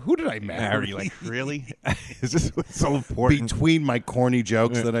 Who did I marry? Like, really? Is this so important? Between my corny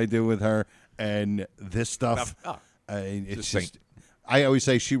jokes that I do with her and this stuff, it's just. I always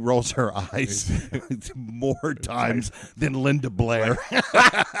say she rolls her eyes more times than Linda Blair.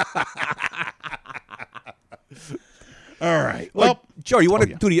 All right. Well, Joe, you want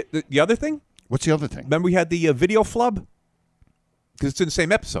to do the other thing? What's the other thing? Remember we had the video flub? Because it's in the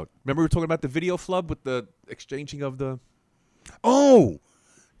same episode. Remember we were talking about the video flub with the exchanging of the... Oh.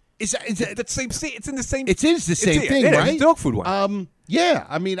 Is that the same? See, it's in the same... It is the same thing, right? It's the dog food one. Yeah.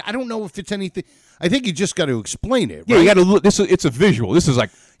 I mean, I don't know if it's anything... I think you just got to explain it. Yeah, right? you got to look. It's a visual. This is like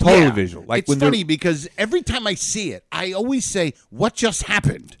totally visual. Like it's funny because every time I see it, I always say, "What just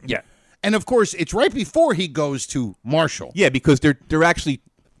happened?" Yeah, and of course, it's right before he goes to Marshall. Yeah, because they're actually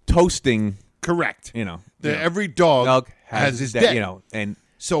toasting. Correct. Every dog has his day. And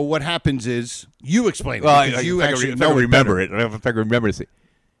so what happens is you explain it. Well, you actually don't remember it. I don't remember to see.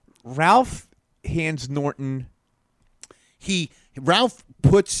 Ralph hands Norton. Ralph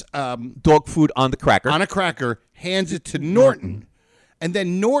puts dog food on the cracker. On a cracker, hands it to Norton, and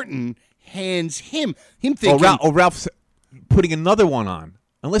then Norton hands him thinking... Ralph's putting another one on,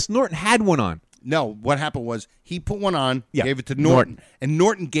 unless Norton had one on. No, what happened was he put one on, gave it to Norton, and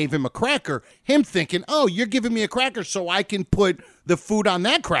Norton gave him a cracker, him thinking, oh, you're giving me a cracker so I can put the food on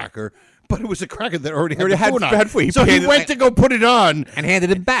that cracker. But it was a cracker that already had the food on. So he went to go put it on. And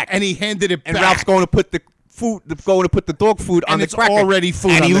handed it back. And he handed it back. And Ralph's going to put the dog food on the cracker. And it's already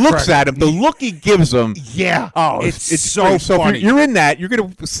food and on the he looks cracker. at him. The look he gives him. Yeah. Oh, it's so funny. If you're in that, you're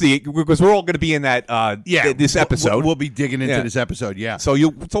going to see it because we're all going to be in that this episode. We'll be digging into this episode, yeah. So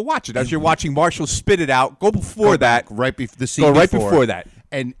watch it. As you're watching Marshall spit it out, go before that. Right before the scene Go right before that.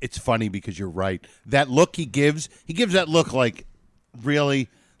 And it's funny because you're right. That look he gives that look like really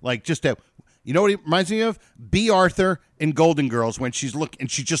like just a. You know what it reminds me of? B. Arthur in Golden Girls when she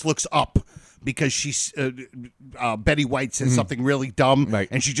just looks up because she's Betty White says something really dumb, right.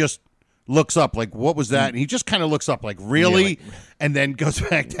 And she just looks up like, what was that? And he just kind of looks up like, really? Yeah, and then goes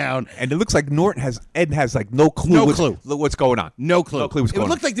back down. And it looks like Ed has like no clue what's going on. No clue. No clue what's going on.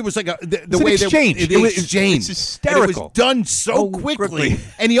 It looked like there was like the way exchange. It was exchange. It's hysterical. And it was done so quickly.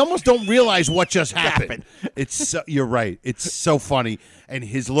 And you almost don't realize what just happened. You're right. It's so funny. And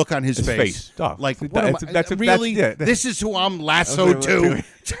his look on his face. Oh, like, really? This is who I'm lassoed to?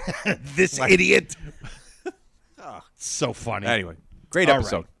 This idiot. So funny. Anyway. Great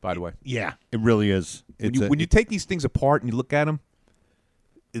episode, by the way. Yeah, it really is. When you take these things apart and you look at them,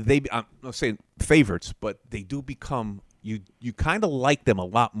 I'm not saying favorites, but they do become, you kind of like them a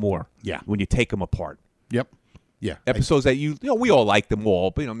lot more. Yeah. When you take them apart. Yep. Yeah. Episodes that we all like them all,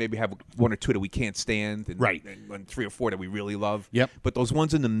 but maybe have one or two that we can't stand, and, right, and 3 or 4 that we really love. Yep. But those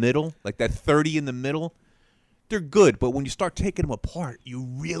ones in the middle, like that 30 in the middle, they're good. But when you start taking them apart, you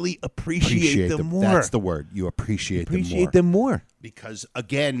really appreciate them more. That's the word. You appreciate them more. Because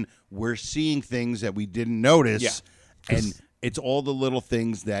again, we're seeing things that we didn't notice, and it's all the little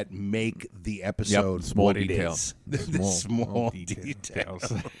things that make the episode small details. The small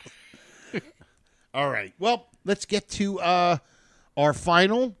details. All right. Well, let's get to our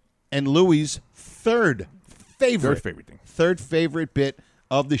final and Louie's third favorite thing. Third favorite bit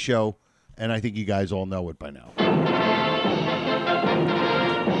of the show, and I think you guys all know it by now.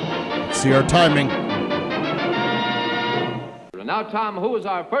 Let's see our timing. And now, Tom, who is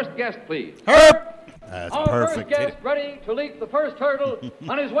our first guest, please? Herb! That's our perfect. First guest, ready to leap the first hurdle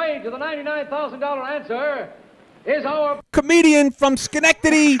on his way to the $99,000 answer, is our comedian from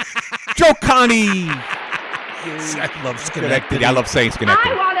Schenectady, Joe Connie. I love Schenectady. I love saying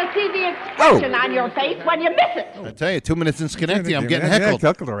Schenectady. I want to see the expression on your face when you miss it. I tell you, 2 minutes in Schenectady, I'm getting heckled.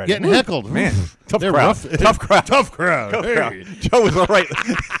 Already. Getting heckled. Man, tough crowd. Rough. Tough crowd. Tough crowd. Hey. Joe was all right.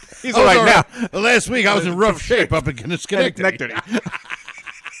 He's all right now. Last week, I was in rough shape up in Schenectady.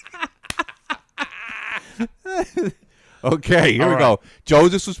 Okay, here we go. Joe,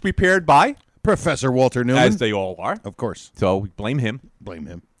 this was prepared by Professor Walter Newman. As they all are. Of course. So we blame him. Blame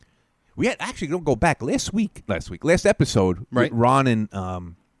him. We had actually don't go back last episode, right? With Ron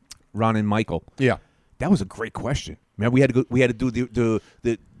and Michael. Yeah, that was a great question. Remember, we had to do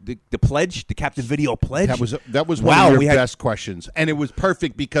the pledge, the Captain Video pledge. That was one of your best questions, and it was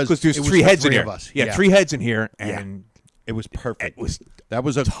perfect because there's it 3 heads in here. Of us. Yeah, 3 heads in here, and it was perfect. That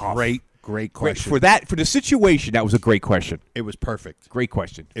was a great question for the situation. That was a great question. It was perfect. Great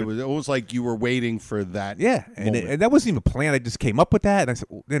question. It was almost like you were waiting for that. Yeah, and that wasn't even planned. I just came up with that, and I said,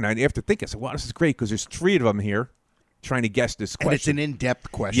 then after thinking, I said, "Wow, this is great," because there's 3 of them here trying to guess this question. And it's an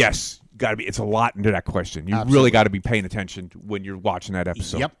in-depth question. Yes, got to be. It's a lot into that question. You Absolutely. really got to be paying attention when you're watching that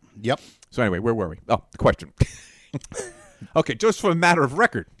episode. Yep. So anyway, where were we? Oh, the question. Okay, just for a matter of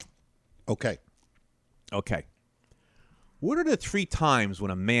record. Okay. What are the 3 times when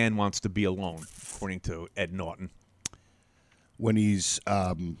a man wants to be alone, according to Ed Norton? When he's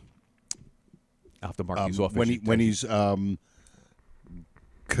I'll have to mark these off. When he's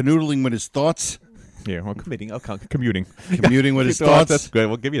canoodling with his thoughts. Yeah, well, commuting. Commuting with his thoughts. That's good.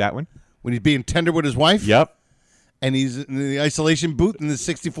 We'll give you that one. When he's being tender with his wife. Yep. And he's in the isolation booth in the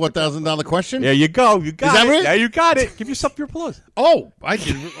 $64,000 question. There you go. You got Is it. that right? Yeah, you got it. Give yourself your applause. Oh, I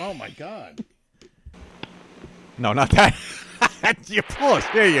did. Oh my God. No, not that. That's the applause.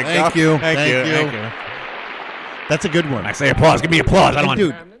 There you Thank go. You. Thank you. That's a good one. I say applause. Give me applause. I don't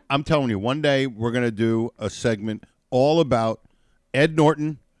Dude, I'm telling you, one day we're going to do a segment all about Ed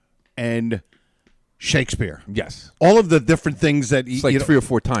Norton and Shakespeare. Yes. All of the different things that it's like 3 or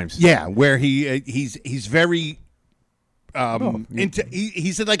 4 times. Yeah, where he's very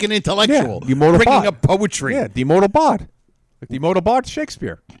he's like an intellectual. Yeah, the immortal bringing bard. up poetry. Yeah, the immortal bard. Like the immortal bard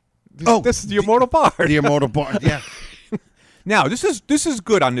Shakespeare. This is the immortal bard. The immortal bard. Yeah. Now, this is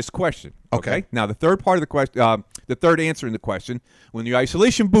good on this question. Okay. Now, the third part of the question, the third answer in the question, when the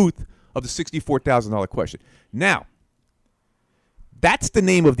isolation booth of the $64,000 question. Now, that's the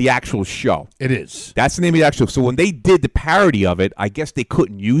name of the actual show. It is. That's the name of the actual. So when they did the parody of it, I guess they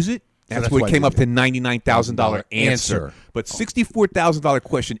couldn't use it. That's where it came up to $99,000 answer. But $64,000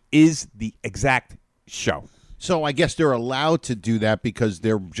 question is the exact show. So I guess they're allowed to do that because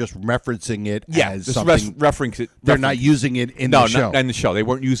they're just referencing it as just something. referencing it. They're not using it in the show. No, not in the show. They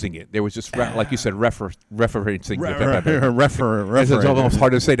weren't using it. There was just, like you said, referencing. It's almost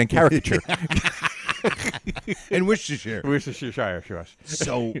harder to say than caricature. In Worcestershire. Worcestershire, sure.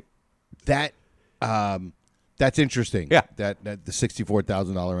 So that That's interesting. Yeah. That the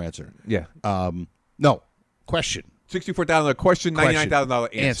 $64,000 answer. Yeah. No, question. $64,000 question,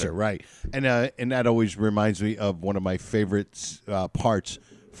 $99,000 answer. Right. And that always reminds me of one of my favorite parts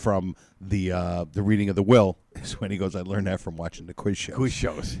from the reading of the will is when he goes, I learned that from watching the quiz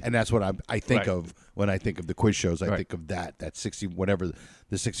shows. And that's what I think of when I think of the quiz shows. I think of that whatever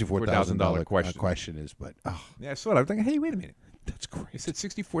the $64,000 question is. But yeah, I saw it. I'm thinking, hey, wait a minute. That's great. It said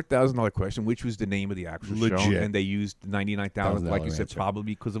 $64,000 question, which was the name of the actual show, and they used $99,000, like you said,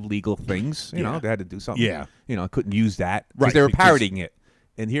 probably because of legal things. You know, they had to do something. Yeah. You know, couldn't use that because Right, they were because- parodying it.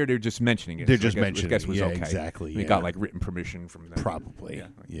 And here they're just mentioning it. They're So just I guess, mentioning I guess it. was Yeah, okay. exactly, We yeah. got like written permission from them. Probably.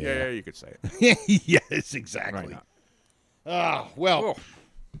 Yeah, you could say it. Yes, exactly. Well.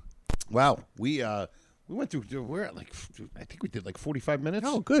 Wow. We went through. We're at I think we did 45 minutes.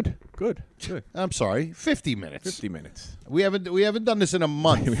 Oh, good. I'm sorry, 50 minutes. 50 minutes. We haven't done this in a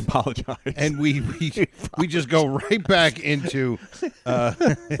month. We apologize. And we just go right back into.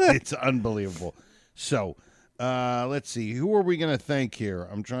 It's unbelievable. So. Let's see. Who are we going to thank here?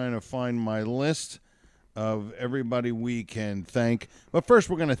 I'm trying to find my list of everybody we can thank. But first,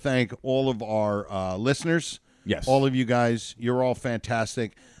 we're going to thank all of our listeners. Yes. All of you guys. You're all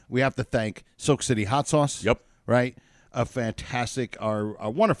fantastic. We have to thank Silk City Hot Sauce. Yep. Right? A fantastic, our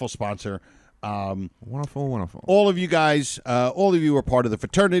wonderful sponsor. Wonderful. All of you guys, all of you are part of the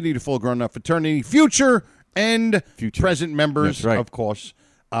fraternity, the Full Grown Up Fraternity, future and present members, That's right. of course.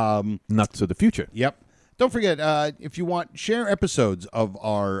 Nuts of the future. Yep. Don't forget, if you want, share episodes of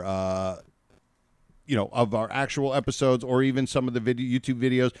our, of our actual episodes, or even some of the YouTube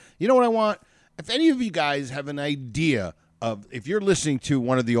videos. You know what I want? If any of you guys have an idea of, if you're listening to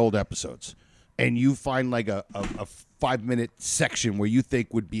one of the old episodes, and you find like a 5-minute section where you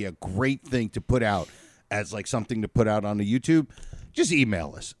think would be a great thing to put out as like something to put out on the YouTube, just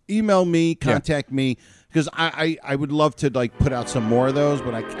email us. Email me, contact me. Because I would love to like put out some more of those,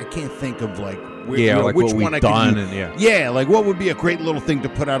 but I can't think of like which one I could use. Yeah, like what would be a great little thing to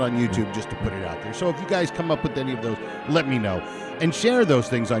put out on YouTube just to put it out there. So if you guys come up with any of those, let me know. And share those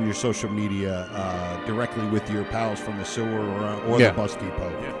things on your social media directly with your pals from the sewer or the bus depot.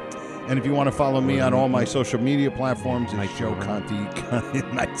 Yeah. And if you want to follow me on all my social media platforms, it's Joe Conti.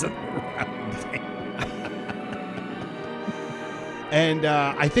 Nights around. And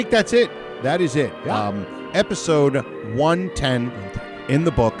I think that's it. That is it. Yeah. Episode 110 in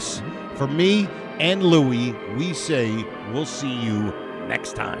the books. For me and Louie, we say we'll see you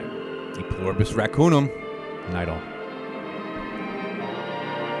next time. E pluribus raccoonum. Night all.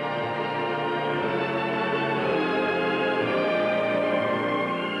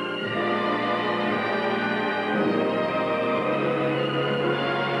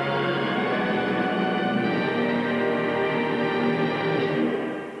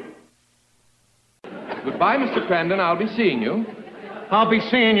 Goodbye, Mr. Crandon. I'll be seeing you. I'll be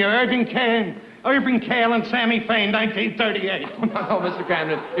seeing you. Irving Kale and Sammy Fain, 1938. Oh, Mr.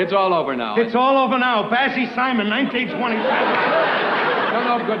 Crandon, it's all over now. It's all over now. Basie Simon, 1927.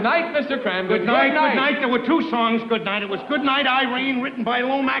 No, good night, Mr. Crandon. Good night. There were 2 songs, Good Night. It was Good Night, Irene, written by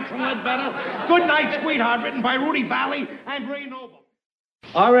Lomax and Ledbetter. Good Night, Sweetheart, written by Rudy Valley and Ray Noble.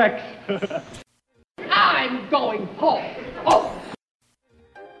 RX. I'm going home. Oh!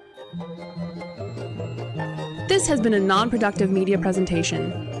 This has been a non-productive media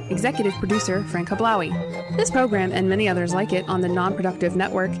presentation. Executive producer, Frank Hablawi. This program and many others like it on the Non-Productive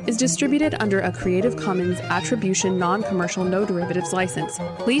Network is distributed under a Creative Commons Attribution Non-Commercial No Derivatives license.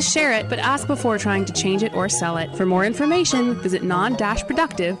 Please share it, but ask before trying to change it or sell it. For more information, visit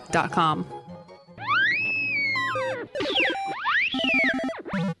non-productive.com.